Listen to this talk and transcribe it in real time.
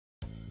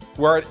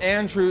We're at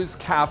Andrew's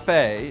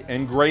Cafe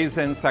in Gray's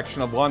Inn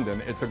section of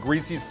London. It's a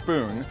greasy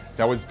spoon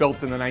that was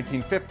built in the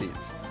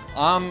 1950s.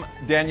 I'm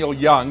Daniel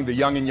Young, the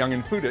Young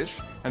and Foodish,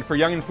 and for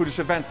Young and Foodish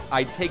events,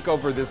 I take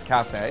over this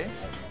cafe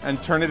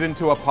and turn it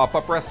into a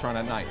pop-up restaurant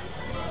at night.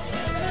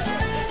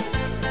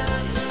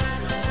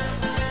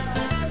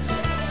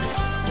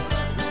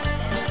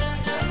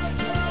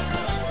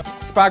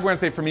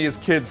 Spag-Wednesday for me is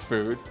kids'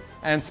 food,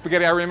 and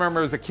spaghetti, I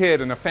remember as a kid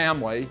in a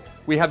family,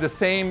 we had the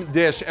same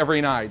dish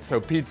every night. So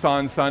pizza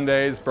on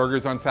Sundays,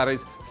 burgers on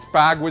Saturdays,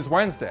 Spag was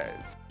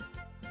Wednesdays.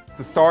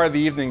 The star of the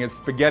evening is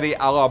spaghetti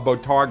a la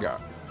botarga.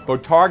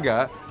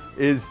 Botarga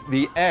is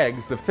the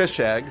eggs, the fish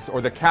eggs,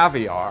 or the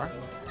caviar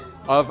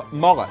of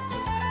mullet.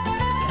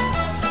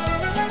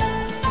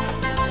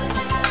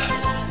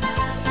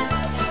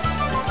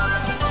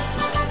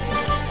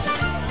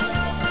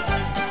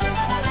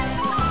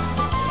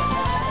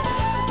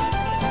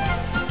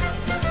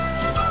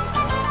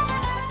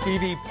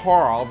 Stevie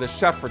Parle, the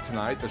chef for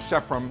tonight, the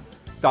chef from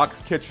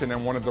Doc's Kitchen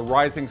and one of the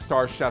rising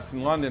star chefs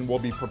in London, will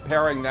be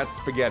preparing that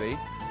spaghetti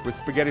with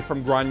spaghetti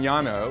from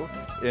Gragnano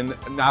in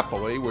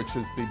Napoli, which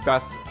is the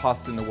best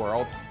pasta in the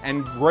world,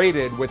 and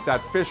grated with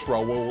that fish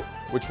roll,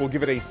 which will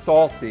give it a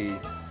salty,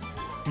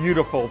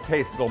 beautiful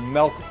taste. It'll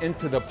melt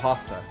into the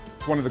pasta.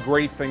 It's one of the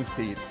great things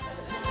to eat.